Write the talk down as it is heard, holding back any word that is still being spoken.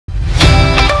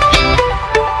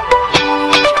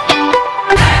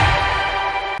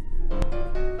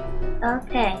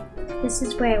This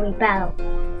is where we battle.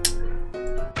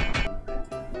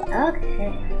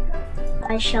 Okay.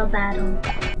 I shall battle.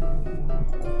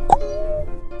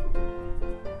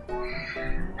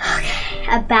 Okay.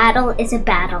 A battle is a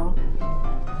battle.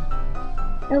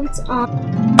 Oh, it's on.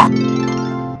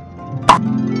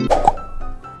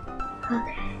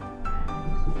 Okay.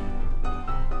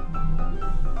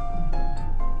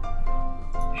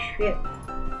 Shoot.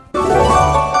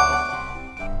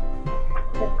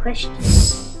 The question.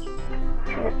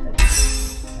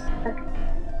 Okay.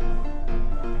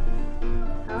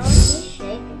 Oh, he's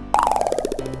shaking.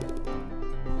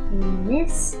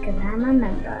 Miss, because I'm a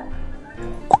member.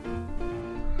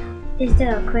 Is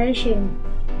the equation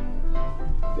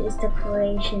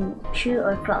true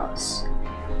or false?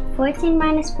 14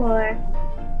 minus 4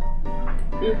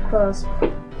 equals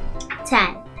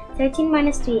 10. 13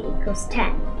 minus 3 equals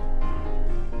 10.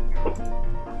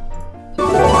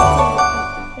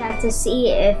 You have to see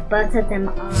if both of them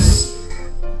are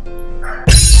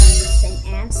the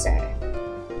same answer.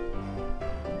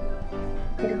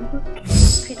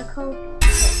 Critical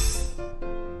hit.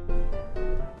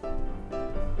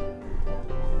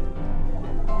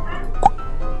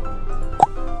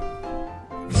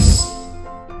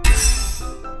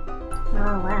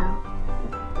 Oh wow.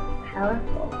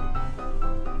 Powerful.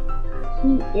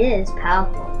 He is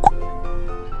powerful.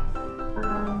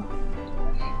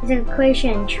 Is the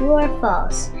equation true or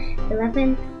false?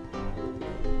 11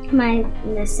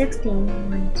 minus 16,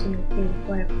 1, 2, 3,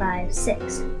 4, 5,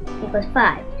 6 equals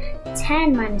 5.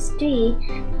 10 minus 3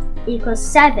 equals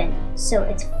 7, so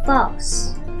it's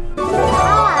false.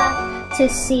 To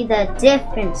see the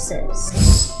differences.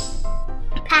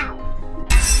 Pow!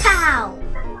 Pow!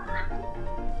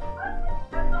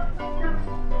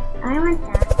 I want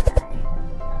that guy.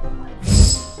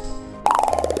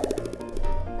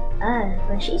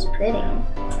 But she's pretty.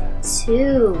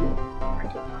 Too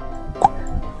pretty.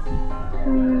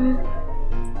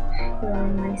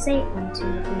 11 minus 8. 1, 2,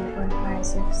 3, 4, 5,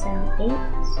 6, 7, 8.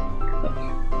 Okay.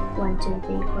 1, 2,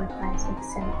 3, 4, 5, 6,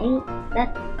 7, 8.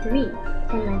 That's 3.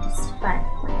 10 minus 5.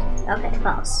 1, 2, 3. Okay,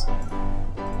 false.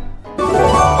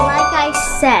 Like I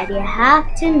said, you have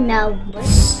to know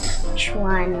which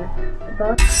one,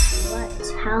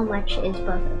 how much is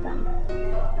both of them.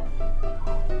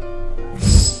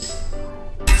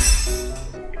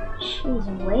 She's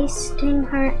wasting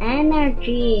her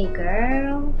energy,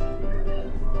 girl.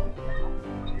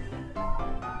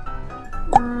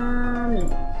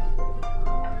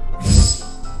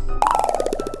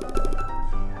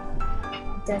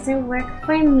 Doesn't work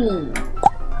for me.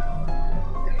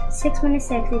 6 minus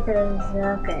 6 equals,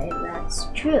 okay, that's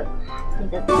true.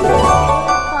 Either true or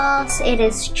false, it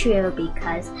is true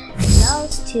because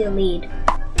those two lead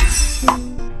to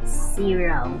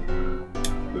 0.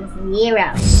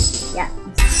 0. Yeah.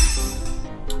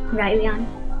 Right, Reon?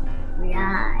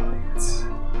 Right.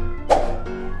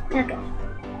 Okay.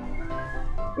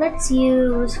 Let's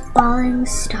use Falling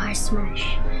Star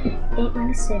Smash. 8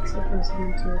 minus 6 equals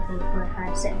 1, 2, 3, 4,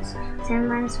 5, 6. 10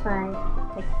 minus 5,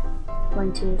 like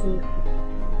 1, 2, 3,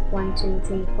 1, 2,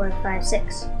 3, 4, 5,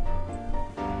 6.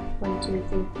 1, 2,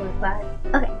 3, 4, 5.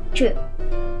 Okay, true.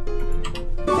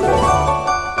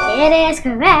 It is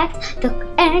correct. The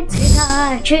answers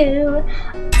are true.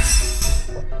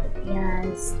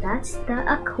 Yes, that's the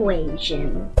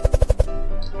equation.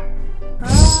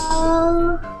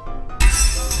 Oh.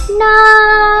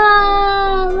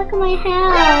 No! Look at my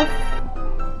health!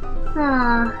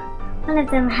 Ah, one of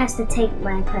them has to take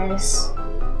my place.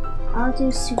 I'll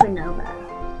do Supernova.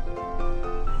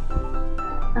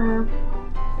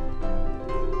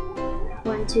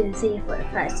 1, 2, 3, 4,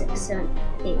 5, 6, 7,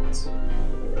 8.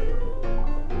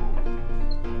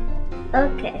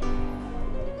 Okay.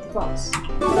 False.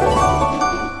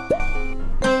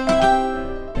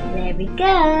 There we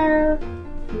go.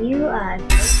 You are very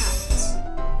hot.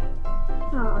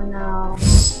 Oh no.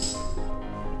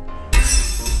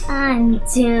 I'm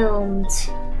doomed.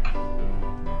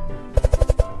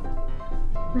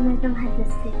 One of them had the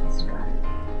safest spot.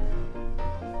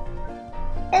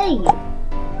 Hey!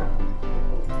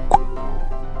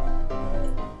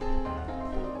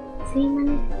 3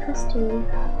 minus plus 2.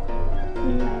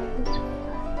 3 plus 4.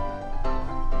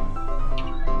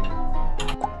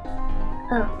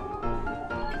 Oh.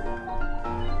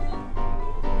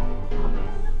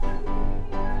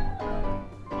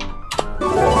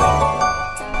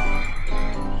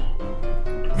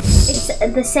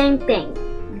 It's the same thing,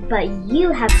 but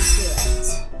you have to do it.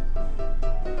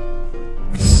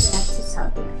 You have to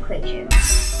solve the equation.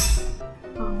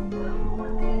 Oh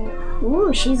no.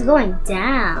 Ooh, she's going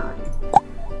down.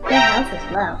 Their health is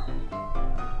low.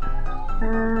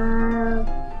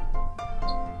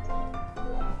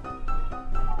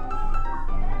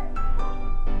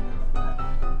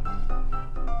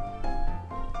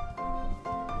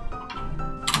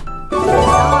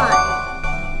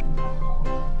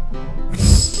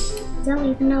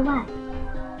 even know why.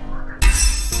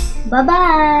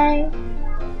 Bye-bye,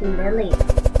 Lily.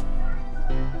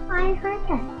 I heard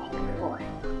that thing before.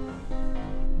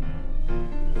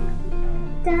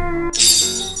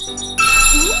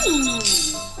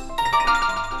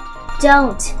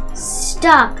 Don't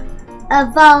stop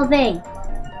evolving.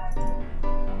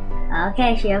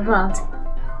 Okay, she evolved.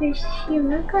 What does she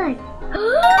look like?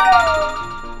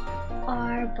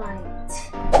 Arbite.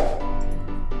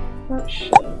 What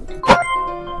shade?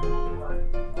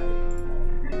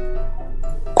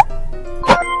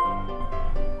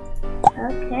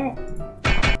 Okay.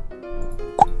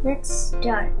 Let's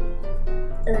start.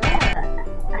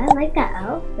 I like that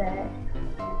outfit.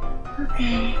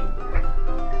 Okay.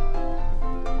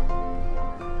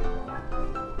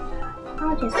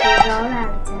 I'll just use all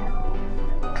that.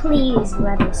 Please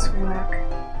let this work.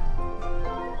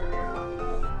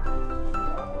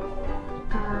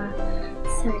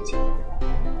 Searching.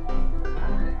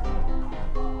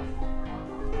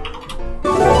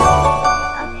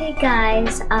 Okay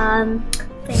guys,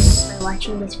 thanks for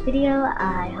watching this video.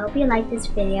 I hope you liked this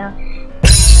video.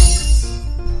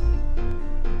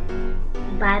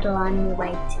 Battle on your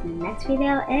way to the next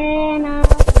video, and I'll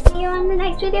see you on the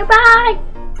next video. Bye!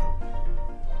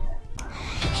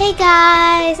 Hey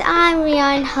guys, I'm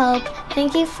Reon Hope.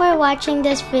 Thank you for watching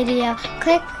this video.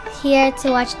 Click here to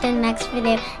watch the next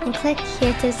video and click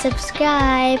here to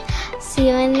subscribe. See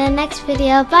you in the next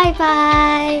video. Bye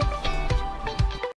bye!